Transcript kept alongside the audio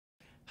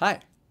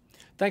Hi,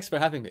 thanks for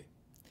having me.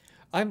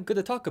 I'm going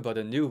to talk about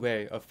a new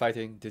way of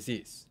fighting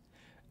disease.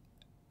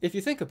 If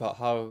you think about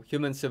how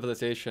human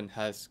civilization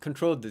has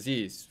controlled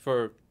disease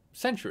for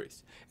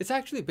centuries, it's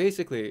actually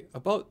basically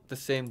about the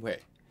same way.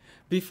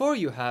 Before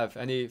you have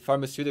any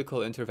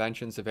pharmaceutical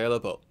interventions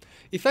available,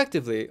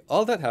 effectively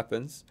all that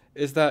happens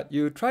is that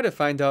you try to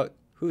find out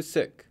who's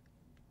sick.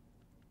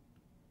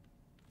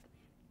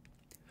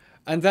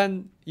 And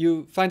then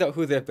you find out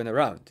who they've been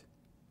around.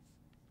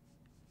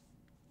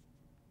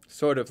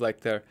 Sort of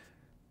like their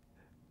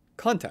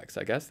contacts,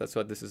 I guess. That's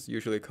what this is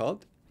usually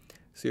called.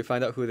 So you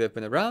find out who they've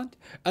been around,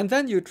 and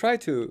then you try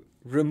to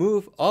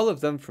remove all of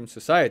them from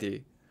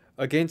society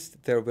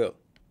against their will.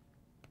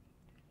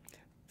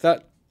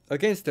 That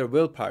against their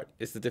will part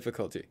is the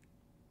difficulty.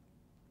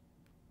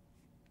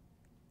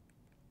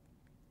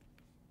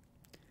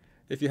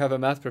 If you have a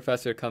math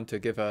professor come to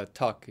give a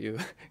talk, you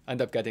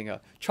end up getting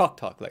a chalk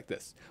talk like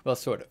this. Well,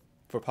 sort of,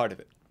 for part of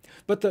it.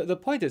 But the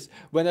point is,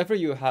 whenever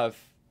you have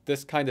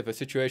this kind of a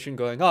situation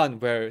going on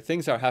where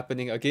things are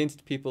happening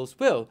against people's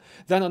will,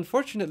 then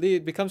unfortunately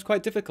it becomes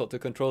quite difficult to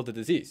control the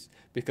disease.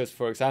 Because,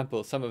 for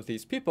example, some of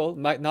these people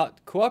might not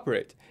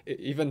cooperate,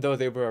 even though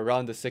they were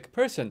around a sick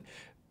person.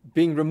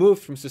 Being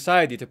removed from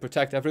society to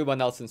protect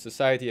everyone else in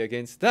society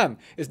against them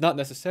is not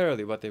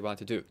necessarily what they want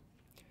to do.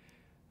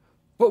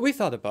 What we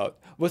thought about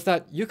was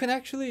that you can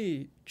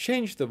actually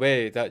change the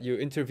way that you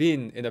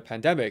intervene in a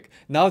pandemic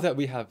now that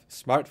we have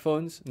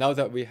smartphones, now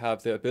that we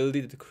have the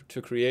ability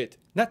to create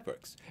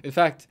networks. In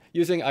fact,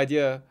 using an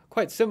idea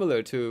quite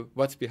similar to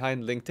what's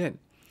behind LinkedIn,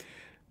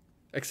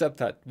 except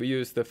that we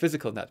use the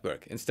physical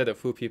network instead of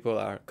who people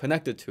are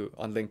connected to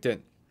on LinkedIn.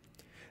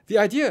 The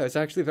idea is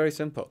actually very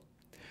simple.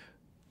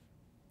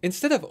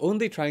 Instead of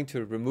only trying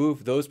to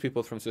remove those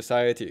people from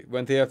society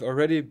when they have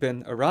already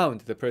been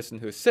around the person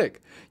who's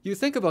sick, you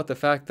think about the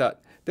fact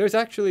that there's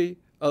actually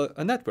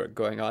a network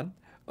going on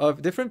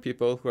of different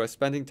people who are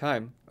spending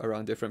time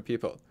around different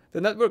people.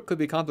 The network could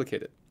be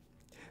complicated.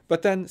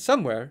 But then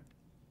somewhere,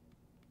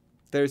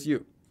 there's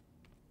you.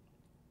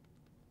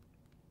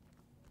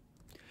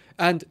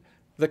 And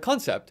the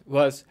concept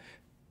was,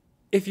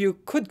 if you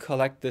could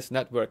collect this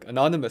network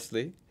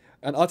anonymously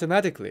and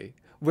automatically,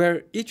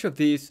 where each of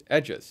these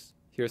edges,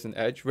 here's an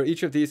edge, where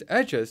each of these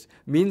edges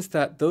means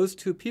that those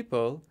two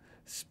people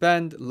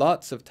spend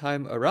lots of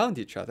time around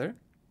each other.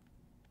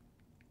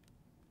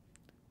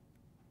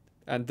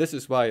 And this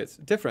is why it's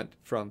different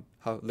from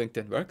how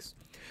LinkedIn works.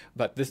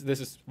 But this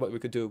is what we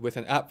could do with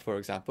an app, for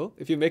example.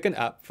 If you make an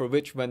app for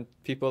which when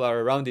people are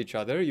around each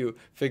other, you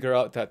figure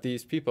out that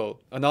these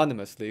people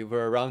anonymously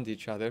were around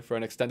each other for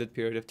an extended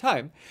period of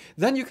time,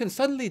 then you can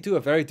suddenly do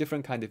a very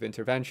different kind of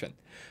intervention.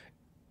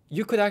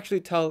 You could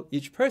actually tell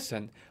each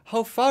person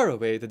how far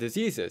away the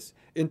disease is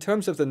in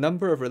terms of the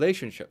number of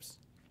relationships,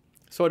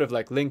 sort of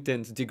like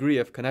LinkedIn's degree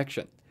of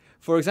connection.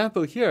 For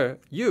example, here,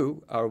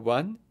 you are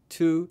 1,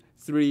 2,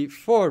 3,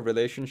 4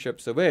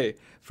 relationships away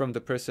from the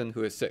person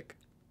who is sick.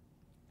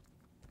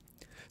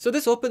 So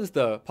this opens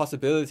the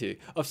possibility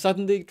of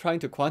suddenly trying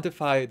to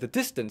quantify the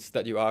distance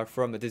that you are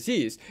from a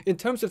disease in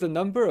terms of the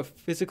number of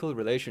physical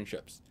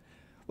relationships.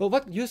 Well,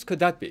 what use could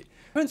that be?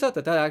 Turns out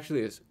that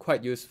actually is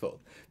quite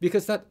useful,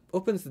 because that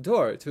opens the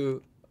door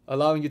to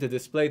allowing you to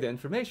display the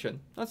information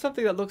on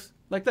something that looks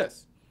like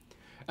this.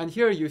 And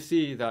here you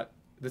see that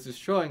this is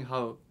showing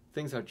how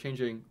things are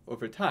changing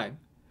over time,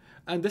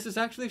 and this is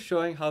actually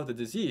showing how the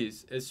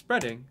disease is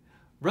spreading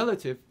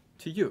relative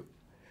to you.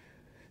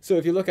 So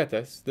if you look at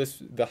this,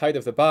 the height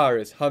of the bar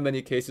is how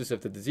many cases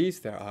of the disease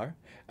there are,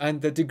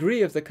 and the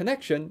degree of the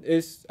connection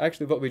is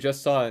actually what we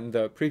just saw in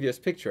the previous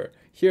picture.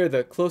 Here,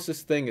 the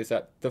closest thing is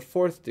at the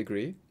 4th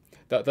degree.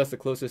 That's the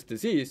closest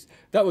disease.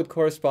 That would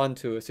correspond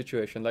to a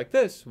situation like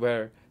this,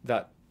 where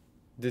that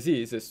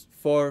disease is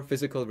 4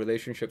 physical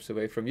relationships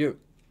away from you.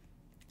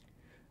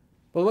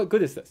 Well, what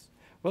good is this?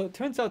 Well, it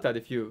turns out that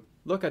if you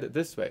look at it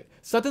this way,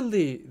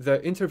 suddenly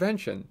the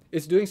intervention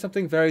is doing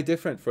something very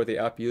different for the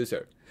app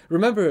user.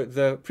 Remember,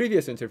 the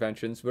previous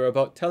interventions were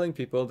about telling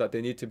people that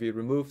they need to be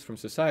removed from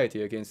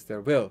society against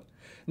their will.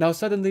 Now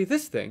suddenly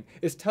this thing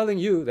is telling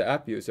you, the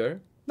app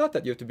user, not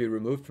that you have to be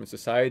removed from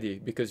society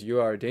because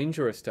you are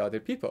dangerous to other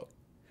people,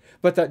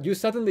 but that you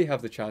suddenly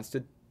have the chance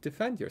to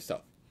defend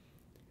yourself.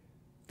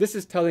 This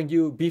is telling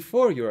you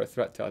before you're a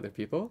threat to other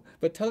people,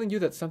 but telling you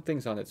that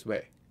something's on its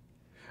way.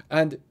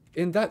 And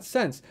in that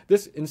sense,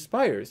 this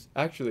inspires,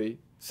 actually,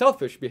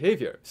 selfish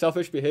behavior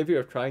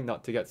of trying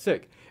not to get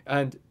sick.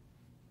 And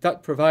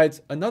that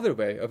provides another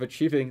way of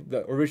achieving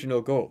the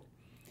original goal.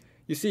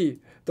 You see,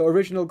 the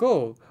original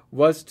goal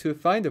was to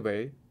find a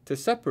way to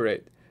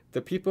separate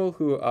the people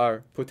who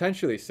are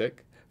potentially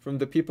sick from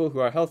the people who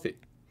are healthy.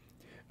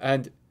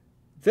 And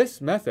this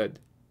method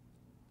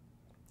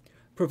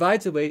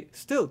provides a way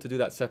still to do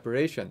that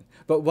separation,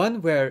 but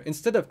one where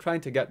instead of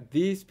trying to get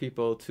these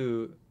people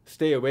to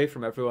stay away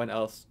from everyone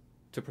else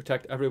to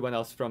protect everyone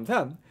else from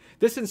them,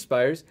 this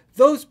inspires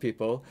those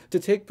people to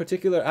take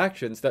particular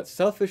actions that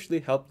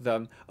selfishly help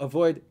them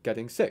avoid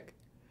getting sick.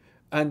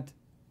 And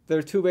there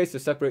are 2 ways to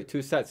separate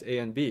 2 sets, A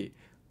and B.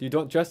 You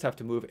don't just have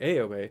to move A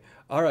away.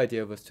 Our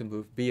idea was to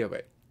move B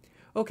away.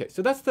 Okay,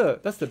 so that's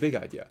the big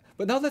idea.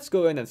 But now let's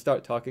go in and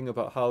start talking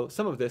about how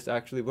some of this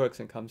actually works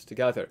and comes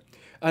together.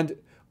 And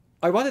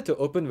I wanted to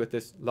open with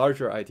this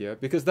larger idea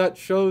because that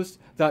shows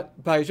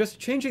that by just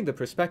changing the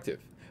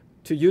perspective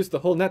to use the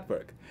whole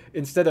network,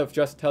 instead of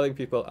just telling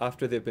people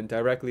after they've been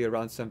directly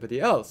around somebody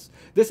else,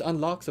 this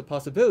unlocks a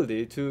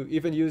possibility to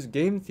even use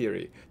game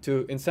theory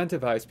to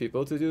incentivize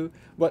people to do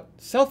what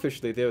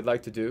selfishly they would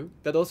like to do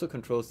that also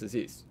controls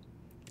disease.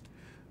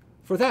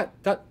 For that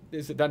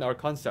is then our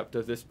concept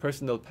of this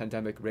personal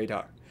pandemic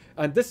radar.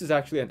 And this is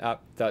actually an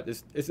app that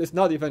is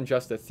not even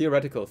just a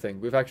theoretical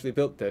thing. We've actually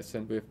built this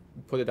and we've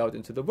put it out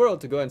into the world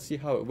to go and see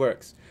how it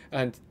works.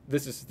 And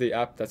this is the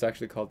app that's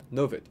actually called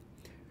NOVID.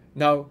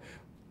 Now,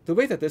 the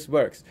way that this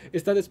works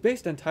is that it's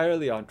based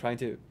entirely on trying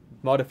to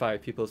modify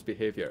people's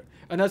behavior.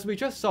 And as we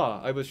just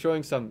saw, I was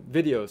showing some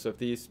videos of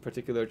these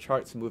particular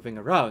charts moving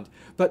around.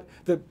 But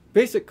the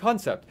basic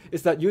concept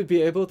is that you'd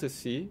be able to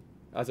see,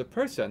 as a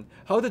person,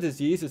 how the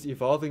disease is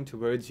evolving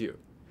towards you.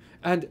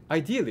 And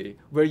ideally,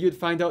 where you'd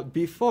find out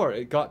before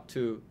it got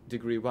to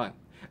degree 1.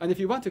 And if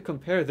you want to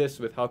compare this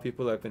with how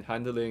people have been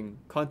handling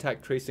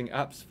contact tracing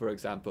apps, for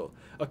example,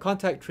 a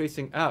contact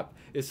tracing app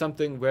is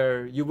something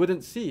where you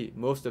wouldn't see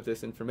most of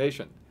this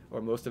information,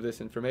 or most of this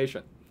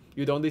information.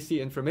 You'd only see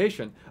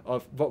information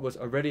of what was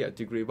already at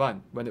degree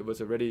 1, when it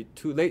was already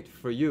too late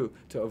for you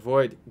to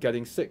avoid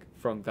getting sick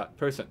from that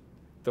person.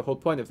 The whole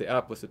point of the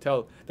app was to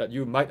tell that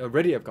you might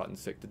already have gotten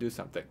sick to do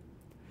something.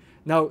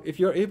 Now, if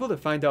you're able to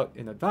find out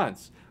in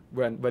advance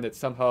when it's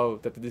somehow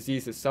that the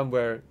disease is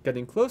somewhere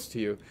getting close to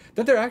you,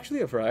 then there are actually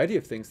a variety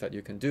of things that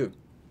you can do.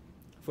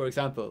 For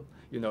example,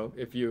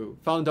 if you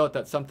found out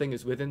that something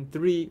is within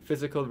 3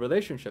 physical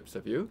relationships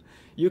of you,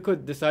 you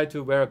could decide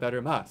to wear a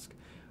better mask.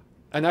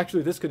 And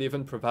actually, this could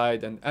even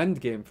provide an end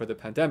game for the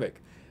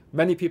pandemic.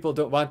 Many people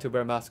don't want to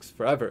wear masks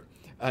forever.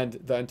 And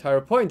the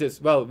entire point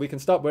is, well, we can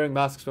stop wearing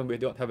masks when we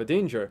don't have a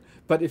danger.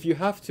 But if you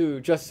have to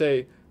just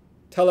say,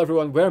 tell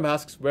everyone wear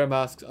masks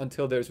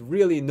until there's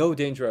really no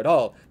danger at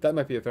all, that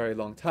might be a very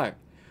long time.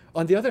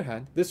 On the other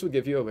hand, this would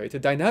give you a way to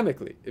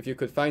dynamically, if you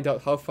could find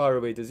out how far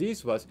away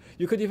disease was,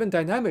 you could even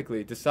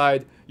dynamically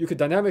decide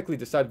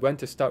when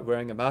to start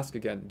wearing a mask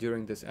again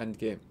during this end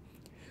game.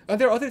 And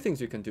there are other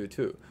things you can do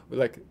too,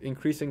 like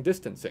increasing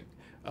distancing.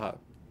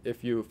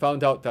 If you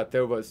found out that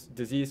there was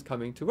disease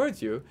coming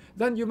towards you,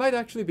 then you might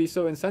actually be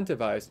so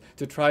incentivized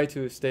to try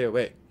to stay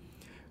away.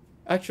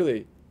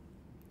 Actually,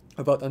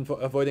 about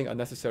avoiding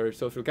unnecessary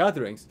social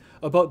gatherings,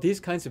 about these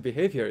kinds of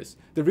behaviors,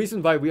 the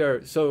reason why we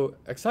are so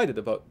excited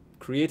about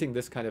creating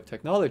this kind of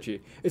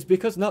technology is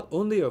because not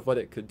only of what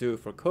it could do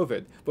for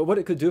COVID, but what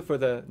it could do for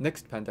the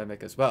next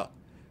pandemic as well.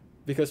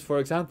 Because, for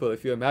example,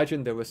 if you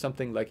imagine there was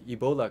something like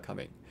Ebola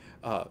coming,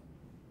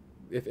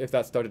 if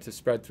that started to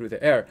spread through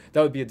the air,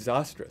 that would be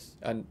disastrous,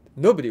 and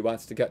nobody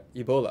wants to get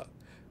Ebola.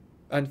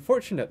 And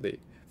fortunately,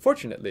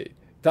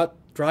 that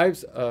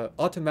drives an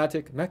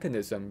automatic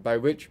mechanism by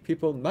which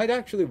people might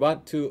actually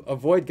want to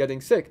avoid getting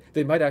sick.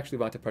 They might actually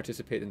want to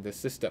participate in this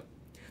system.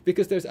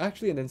 Because there's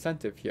actually an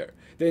incentive here.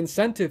 The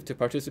incentive to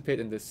participate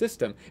in this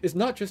system is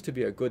not just to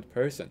be a good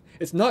person.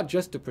 It's not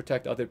just to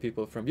protect other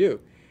people from you.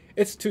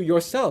 It's to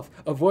yourself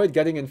avoid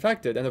getting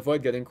infected and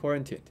avoid getting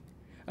quarantined.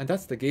 And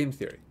that's the game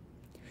theory.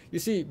 You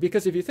see,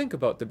 because if you think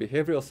about the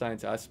behavioral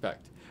science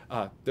aspect,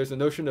 there's a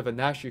notion of a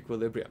Nash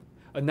equilibrium.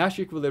 A Nash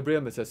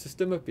equilibrium is a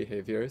system of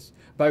behaviors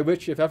by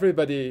which if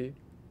everybody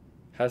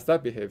has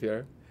that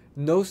behavior,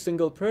 no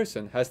single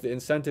person has the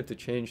incentive to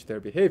change their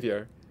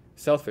behavior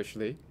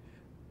selfishly,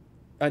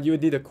 and you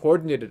would need a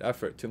coordinated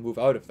effort to move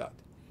out of that.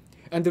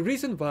 And the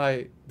reason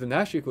why the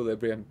Nash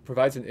equilibrium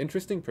provides an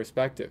interesting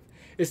perspective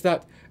is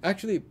that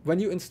actually when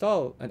you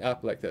install an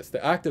app like this,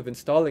 the act of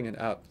installing an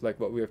app like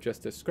what we have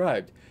just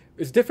described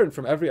is different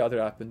from every other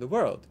app in the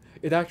world.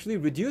 It actually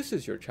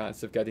reduces your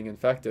chance of getting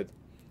infected.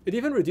 It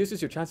even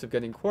reduces your chance of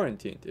getting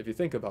quarantined, if you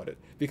think about it,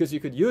 because you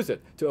could use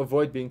it to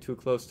avoid being too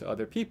close to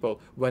other people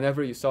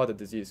whenever you saw the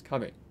disease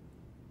coming.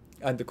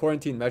 And the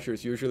quarantine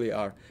measures usually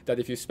are that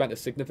if you spent a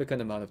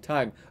significant amount of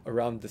time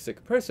around the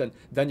sick person,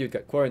 then you'd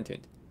get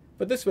quarantined.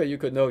 But this way you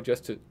could know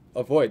just to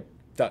avoid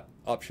that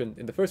option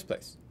in the first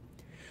place.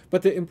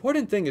 But the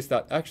important thing is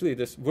that actually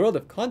this world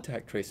of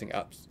contact tracing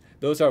apps,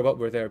 those are what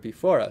were there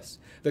before us.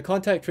 The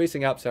contact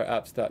tracing apps are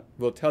apps that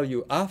will tell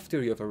you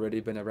after you've already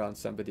been around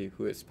somebody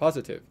who is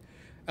positive.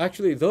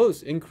 Actually,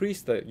 those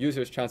increase the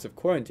user's chance of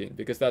quarantine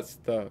because that's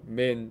the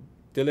main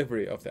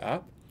delivery of the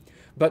app.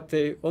 But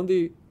they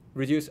only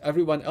reduce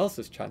everyone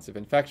else's chance of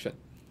infection.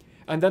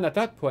 And then at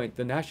that point,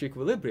 the Nash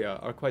equilibria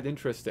are quite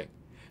interesting.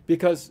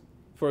 Because,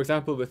 for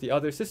example, with the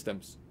other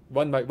systems,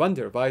 one might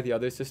wonder why the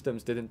other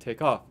systems didn't take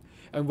off.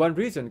 And one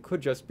reason could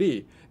just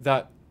be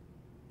that,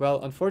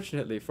 well,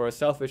 unfortunately, for a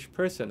selfish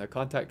person, a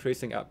contact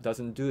tracing app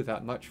doesn't do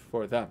that much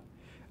for them.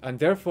 And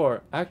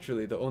therefore,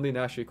 actually, the only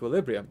Nash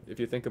equilibrium, if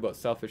you think about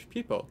selfish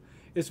people,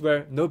 is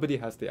where nobody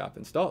has the app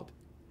installed.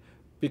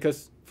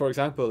 Because, for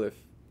example, if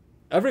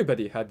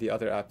everybody had the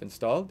other app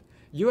installed,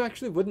 you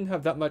actually wouldn't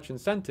have that much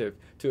incentive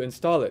to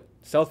install it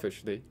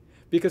selfishly,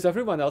 because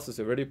everyone else is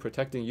already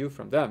protecting you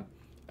from them.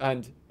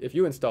 And if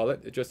you install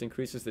it, it just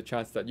increases the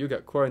chance that you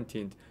get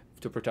quarantined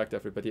to protect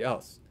everybody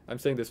else. I'm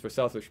saying this for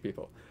selfish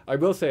people. I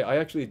will say I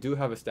actually do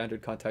have a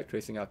standard contact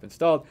tracing app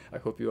installed. I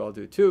hope you all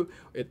do too.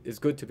 It is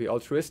good to be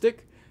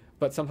altruistic,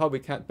 but somehow we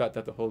can't bet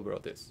that the whole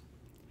world is.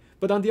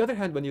 But on the other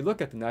hand, when you look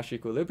at the Nash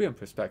equilibrium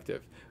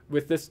perspective,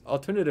 with this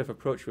alternative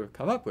approach we've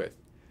come up with,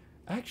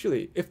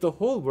 actually, if the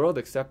whole world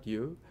except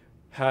you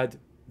had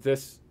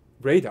this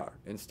radar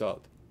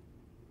installed,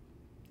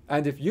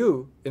 and if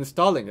you,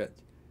 installing it,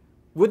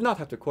 would not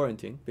have to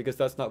quarantine, because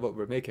that's not what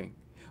we're making,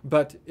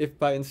 but if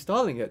by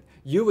installing it,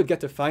 you would get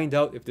to find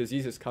out if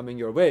disease is coming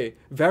your way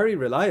very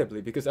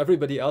reliably, because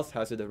everybody else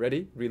has it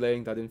already,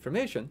 relaying that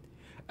information,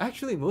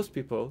 actually most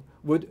people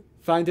would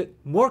find it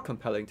more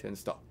compelling to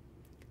install.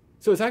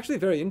 So it's actually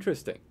very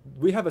interesting.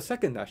 We have a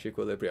second Nash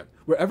equilibrium,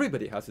 where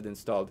everybody has it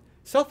installed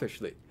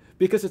selfishly,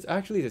 because it's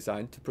actually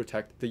designed to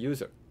protect the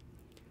user.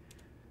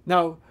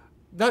 Now,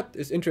 that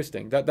is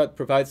interesting. That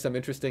provides some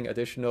interesting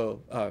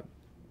additional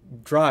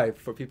drive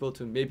for people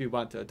to maybe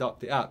want to adopt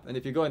the app. And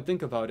if you go and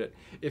think about it,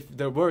 if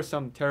there were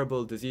some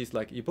terrible disease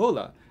like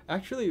Ebola,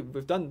 actually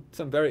we've done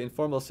some very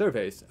informal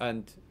surveys,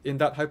 and in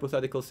that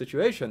hypothetical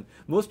situation,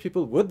 most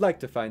people would like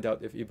to find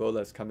out if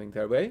Ebola is coming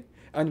their way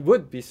and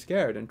would be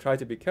scared and try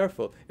to be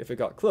careful if it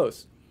got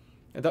close.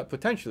 And that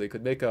potentially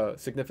could make a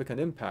significant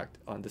impact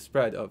on the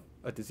spread of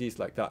a disease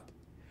like that.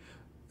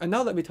 And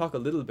now let me talk a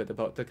little bit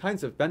about the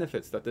kinds of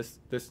benefits that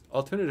this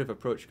alternative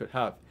approach could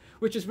have,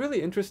 which is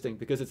really interesting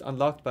because it's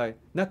unlocked by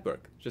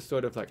network, just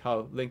sort of like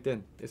how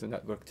LinkedIn is a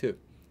network too.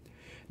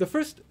 The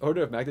first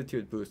order of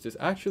magnitude boost is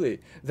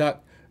actually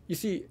that, you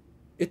see,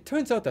 it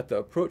turns out that the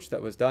approach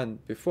that was done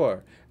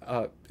before,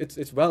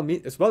 it's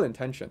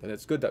well-intentioned, and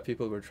it's good that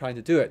people were trying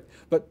to do it,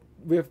 but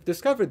we've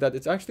discovered that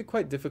it's actually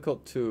quite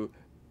difficult to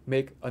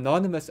make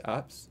anonymous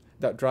apps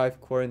that drive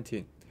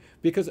quarantine.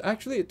 Because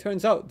actually it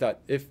turns out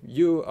that if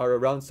you are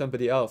around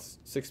somebody else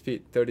 6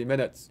 feet, 30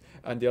 minutes,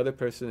 and the other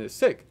person is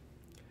sick,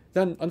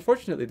 then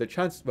unfortunately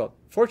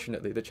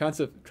fortunately, the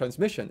chance of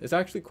transmission is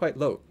actually quite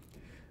low.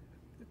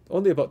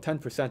 Only about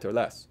 10% or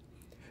less.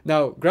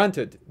 Now,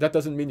 granted, that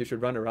doesn't mean you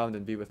should run around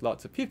and be with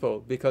lots of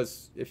people,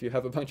 because if you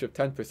have a bunch of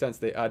 10%,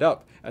 they add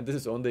up, and this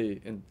is only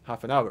in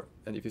half an hour,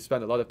 and if you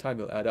spend a lot of time,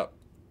 it'll add up.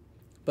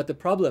 But the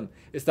problem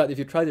is that if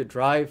you try to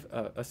drive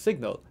a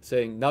signal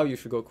saying now you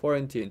should go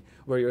quarantine,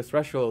 where your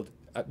threshold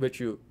at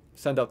which you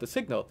send out the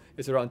signal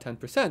is around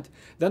 10%,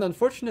 then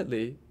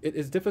unfortunately it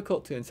is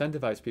difficult to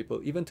incentivize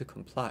people even to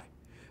comply.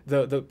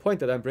 The point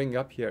that I'm bringing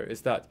up here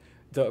is that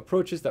the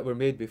approaches that were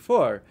made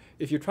before,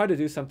 if you try to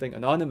do something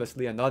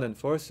anonymously and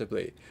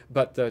non-enforceably,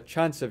 but the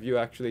chance of you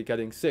actually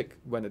getting sick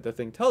when the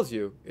thing tells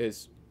you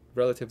is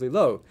relatively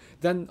low,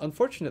 then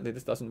unfortunately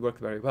this doesn't work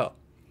very well.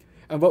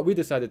 And what we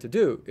decided to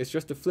do is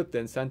just to flip the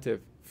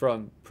incentive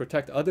from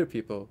protect other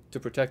people to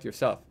protect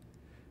yourself.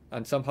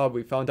 And somehow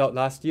we found out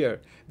last year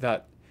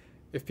that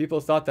if people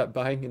thought that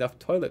buying enough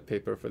toilet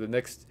paper for the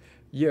next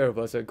year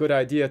was a good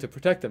idea to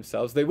protect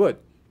themselves, they would,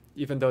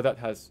 even though that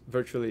has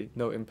virtually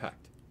no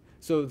impact.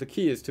 So the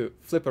key is to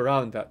flip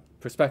around that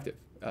perspective.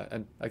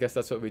 And I guess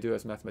that's what we do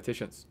as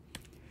mathematicians.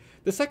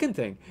 The second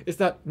thing is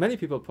that many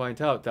people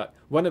point out that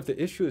one of the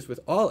issues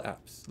with all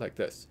apps like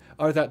this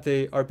are that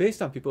they are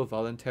based on people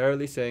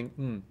voluntarily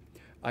saying,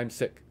 I'm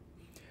sick.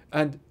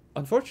 And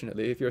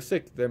unfortunately, if you're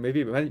sick, there may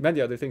be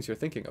many other things you're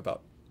thinking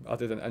about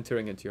other than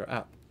entering into your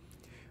app.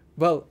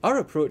 Well, our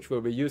approach where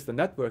we use the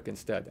network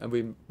instead and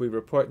we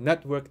report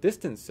network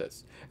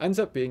distances ends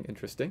up being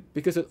interesting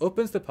because it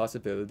opens the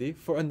possibility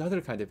for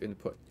another kind of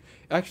input.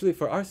 Actually,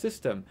 for our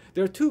system,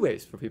 there are two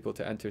ways for people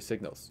to enter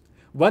signals.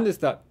 One is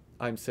that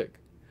I'm sick.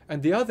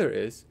 And the other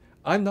is,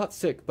 I'm not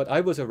sick, but I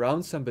was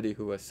around somebody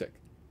who was sick.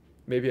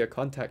 Maybe a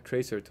contact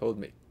tracer told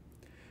me.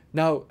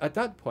 Now, at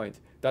that point,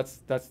 that's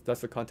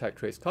the contact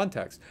trace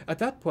context. At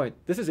that point,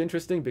 this is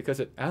interesting because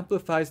it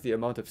amplifies the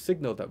amount of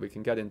signal that we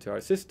can get into our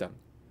system.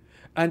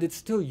 And it's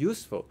still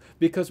useful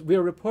because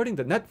we're reporting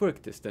the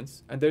network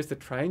distance, and there's the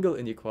triangle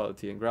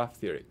inequality in graph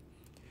theory.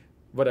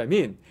 What I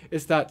mean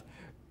is that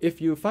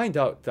if you find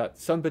out that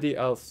somebody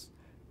else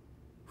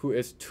who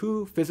is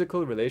 2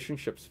 physical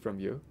relationships from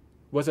you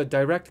was a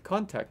direct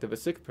contact of a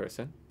sick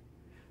person,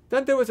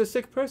 then there was a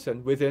sick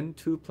person within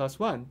 2 +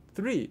 1,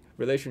 3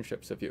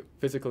 relationships of you,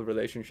 physical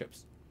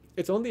relationships.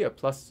 It's only a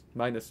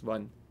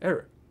 ±1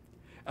 error.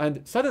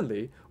 And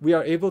suddenly, we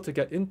are able to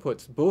get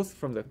inputs both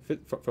from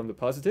the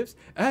positives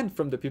and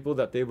from the people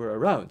that they were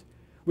around,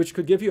 which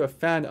could give you a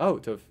fan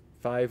out of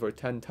 5 or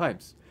 10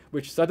 times,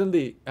 which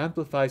suddenly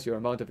amplifies your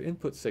amount of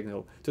input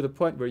signal to the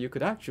point where you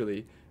could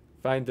actually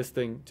find this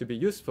thing to be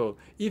useful,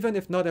 even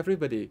if not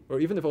everybody, or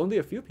even if only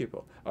a few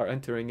people are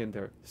entering in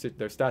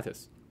their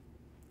status.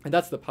 And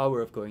that's the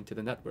power of going to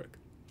the network.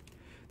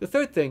 The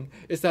third thing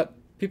is that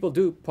people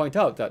do point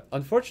out that,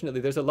 unfortunately,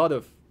 there's a lot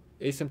of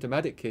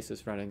asymptomatic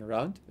cases running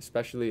around,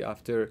 especially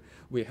after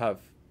we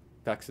have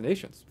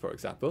vaccinations, for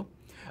example.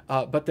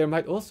 But there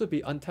might also be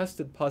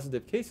untested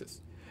positive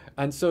cases.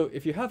 And so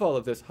if you have all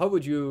of this, how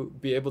would you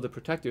be able to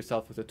protect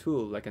yourself with a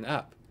tool like an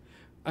app?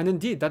 And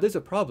indeed, that is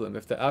a problem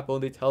if the app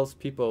only tells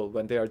people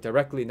when they are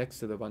directly next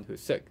to the one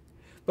who's sick.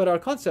 But our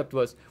concept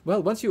was,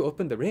 well, once you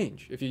open the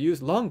range, if you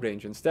use long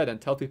range instead and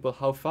tell people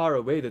how far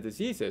away the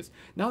disease is,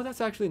 now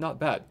that's actually not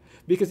bad.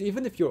 Because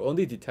even if you're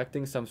only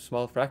detecting some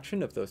small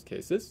fraction of those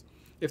cases,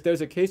 if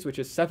there's a case which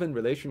is 7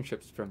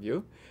 relationships from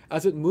you,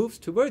 as it moves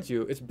towards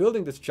you, it's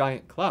building this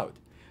giant cloud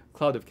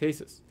of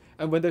cases.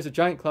 And when there's a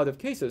giant cloud of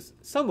cases,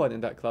 someone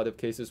in that cloud of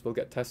cases will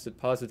get tested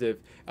positive,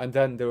 and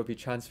then there will be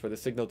chance for the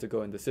signal to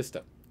go in the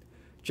system.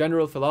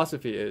 General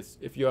philosophy is,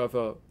 if you have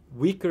a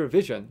weaker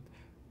vision,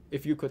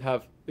 if you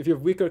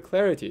have weaker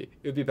clarity,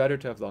 it would be better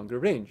to have longer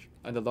range,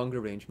 and the longer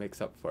range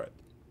makes up for it.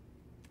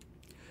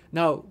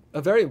 Now,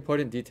 a very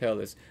important detail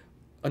is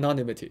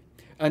anonymity.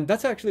 And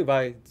that's actually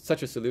why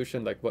such a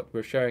solution like what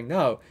we're sharing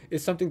now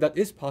is something that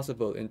is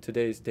possible in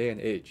today's day and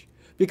age.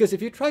 Because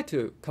if you try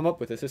to come up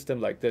with a system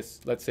like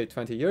this, let's say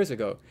 20 years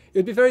ago, it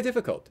would be very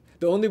difficult.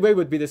 The only way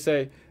would be to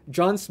say,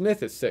 John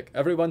Smith is sick.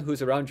 Everyone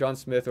who's around John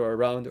Smith or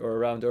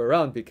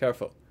around, be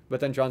careful. But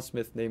then John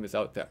Smith's name is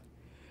out there.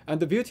 And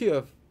the beauty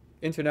of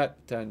internet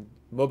and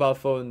mobile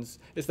phones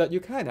is that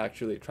you can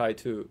actually try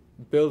to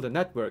build a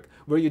network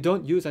where you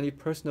don't use any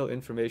personal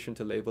information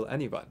to label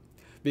anyone.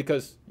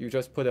 Because you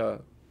just put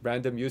a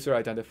random user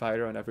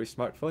identifier on every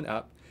smartphone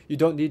app. You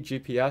don't need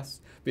GPS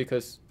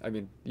because, I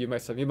mean, you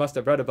must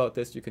have read about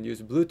this. You can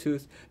use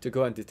Bluetooth to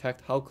go and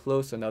detect how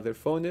close another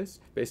phone is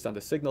based on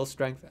the signal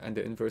strength and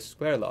the inverse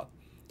square law.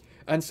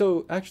 And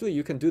so actually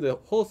you can do the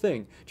whole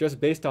thing just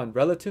based on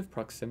relative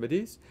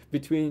proximities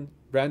between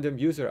random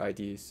user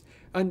IDs.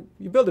 And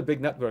you build a big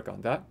network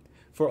on that.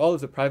 For all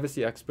of the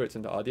privacy experts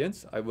in the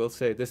audience, I will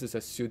say this is a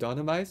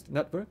pseudonymized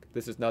network.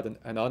 This is not an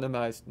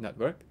anonymized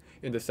network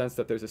in the sense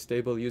that there's a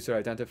stable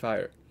user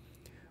identifier.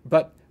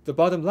 But the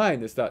bottom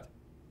line is that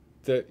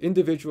the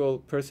individual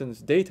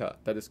person's data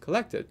that is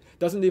collected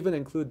doesn't even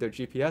include their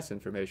GPS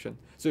information,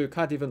 so you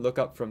can't even look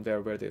up from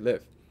there where they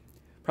live.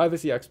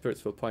 Privacy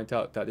experts will point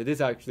out that it is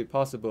actually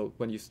possible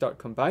when you start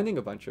combining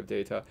a bunch of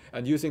data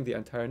and using the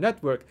entire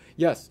network,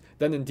 yes,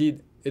 then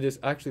indeed it is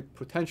actually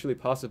potentially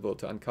possible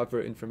to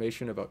uncover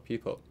information about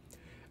people.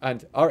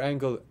 And our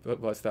angle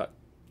was that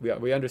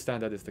we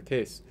understand that is the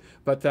case,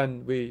 but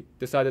then we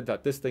decided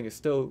that this is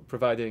still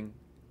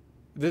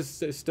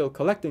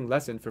collecting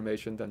less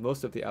information than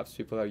most of the apps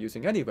people are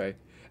using anyway,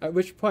 at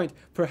which point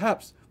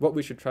perhaps what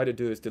we should try to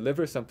do is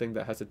deliver something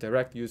that has a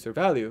direct user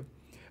value,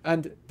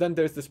 and then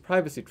there's this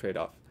privacy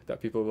trade-off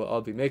that people will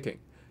all be making.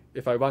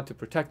 If I want to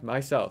protect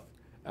myself,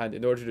 and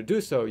in order to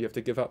do so you have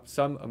to give up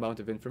some amount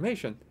of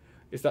information,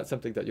 is that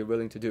something that you're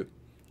willing to do?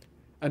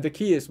 And the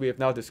key is we have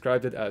now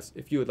described it as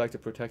if you would like to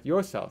protect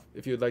yourself,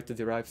 if you would like to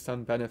derive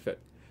some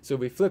benefit. So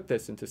we flip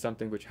this into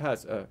something which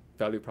has a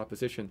value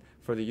proposition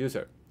for the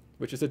user,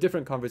 which is a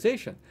different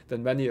conversation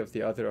than many of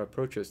the other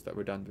approaches that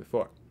were done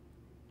before.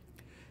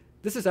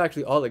 This is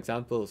actually all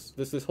examples.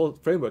 This whole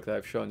framework that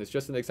I've shown is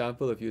just an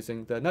example of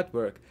using the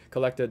network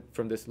collected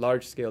from this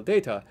large-scale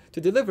data to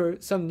deliver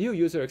some new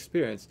user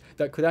experience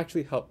that could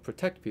actually help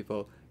protect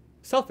people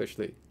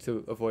selfishly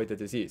to avoid the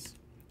disease.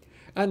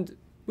 And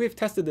we've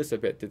tested this a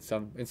bit in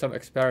some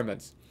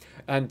experiments,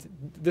 and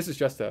this is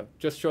just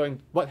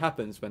showing what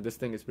happens when this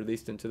thing is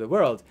released into the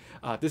world.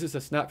 This is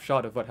a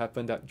snapshot of what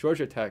happened at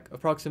Georgia Tech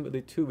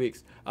approximately 2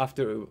 weeks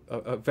after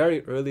a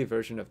very early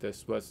version of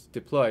this was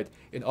deployed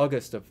in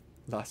August of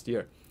last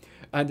year.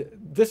 And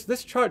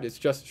this chart is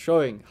just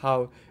showing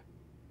how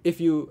if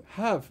you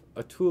have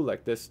a tool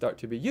like this start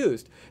to be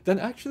used, then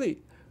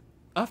actually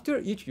after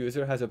each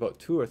user has about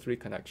 2 or 3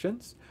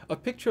 connections, a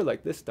picture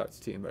like this starts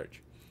to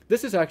emerge.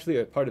 This is actually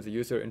a part of the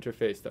user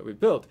interface that we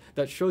built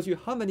that shows you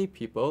how many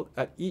people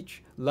at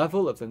each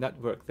level of the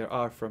network there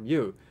are from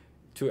you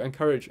to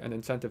encourage and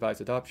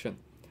incentivize adoption.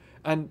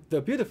 And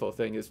the beautiful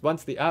thing is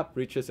once the app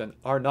reaches an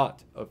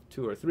R0 of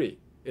 2 or 3,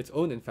 its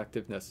own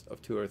effectiveness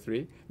of 2 or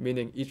 3,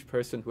 meaning each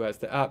person who has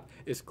the app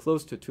is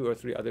close to 2 or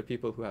 3 other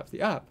people who have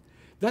the app,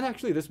 then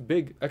actually this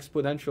big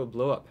exponential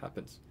blow up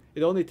happens.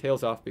 It only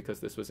tails off because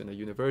this was in a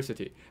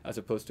university as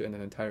opposed to in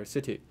an entire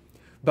city.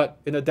 But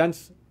in a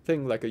dense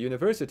thing like a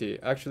university,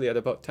 actually at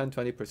about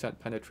 10-20%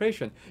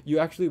 penetration, you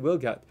actually will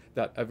get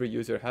that every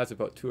user has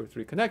about 2 or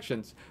 3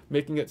 connections,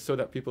 making it so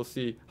that people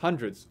see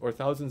hundreds or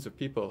thousands of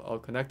people all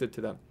connected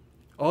to them,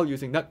 all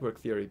using network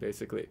theory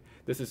basically.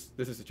 This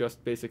is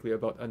just basically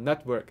about a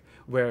network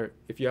where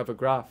if you have a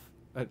graph,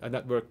 a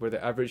network where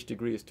the average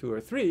degree is 2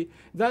 or 3,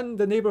 then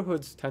the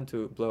neighborhoods tend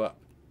to blow up.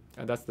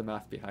 And that's the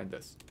math behind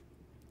this.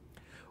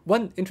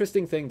 One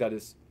interesting thing that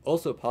is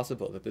also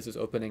possible that this is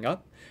opening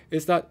up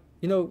is that,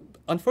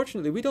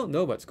 unfortunately, we don't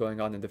know what's going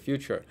on in the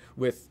future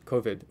with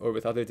COVID or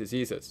with other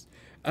diseases.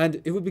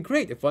 And it would be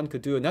great if one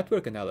could do a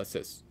network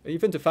analysis,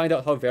 even to find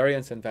out how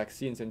variants and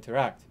vaccines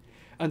interact.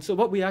 And so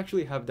what we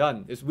actually have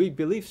done is we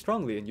believe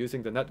strongly in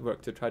using the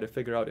network to try to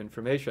figure out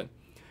information.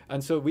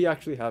 And so we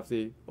actually have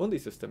the only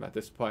system at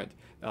this point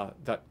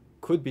that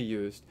could be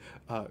used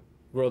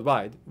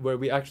worldwide, where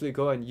we actually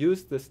go and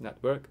use this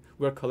network.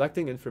 We're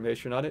collecting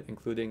information on it,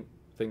 including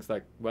things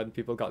like when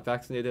people got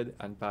vaccinated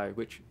and by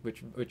which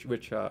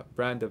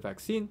brand of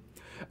vaccine.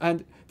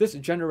 And this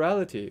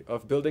generality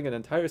of building an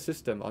entire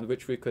system on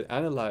which we could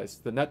analyze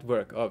the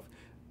network of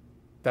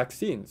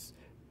vaccines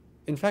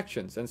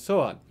infections, and so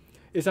on,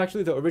 is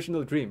actually the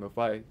original dream of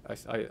why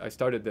I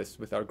started this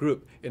with our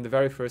group in the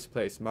very first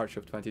place, March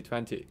of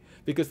 2020.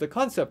 Because the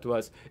concept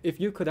was, if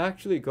you could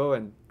actually go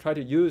and try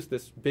to use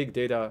this big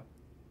data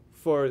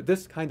for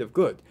this kind of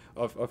good,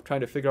 of trying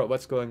to figure out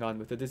what's going on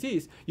with the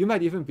disease, you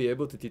might even be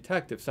able to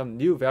detect if some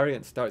new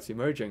variant starts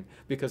emerging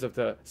because of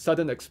the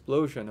sudden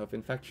explosion of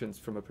infections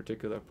from a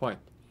particular point.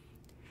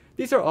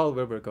 These are all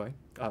where we're going.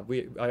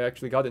 I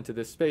actually got into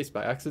this space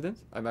by accident.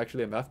 I'm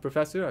actually a math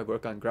professor. I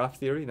work on graph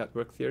theory,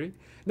 network theory.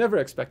 Never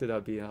expected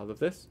I'd be in all of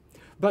this.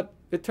 But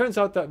it turns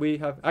out that we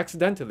have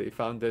accidentally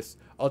found this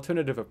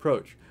alternative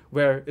approach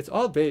where it's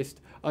all based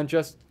on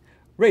just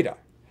radar.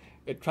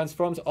 It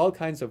transforms all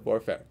kinds of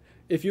warfare.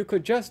 If you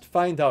could just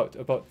find out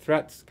about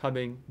threats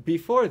coming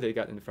before they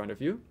get in front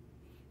of you,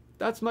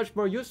 that's much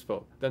more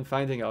useful than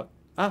finding out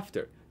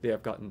after they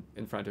have gotten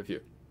in front of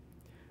you.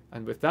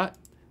 And with that,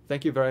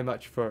 thank you very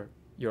much for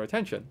your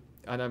attention,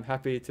 and I'm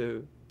happy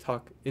to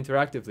talk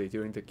interactively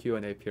during the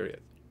Q&A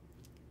period.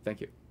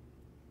 Thank you.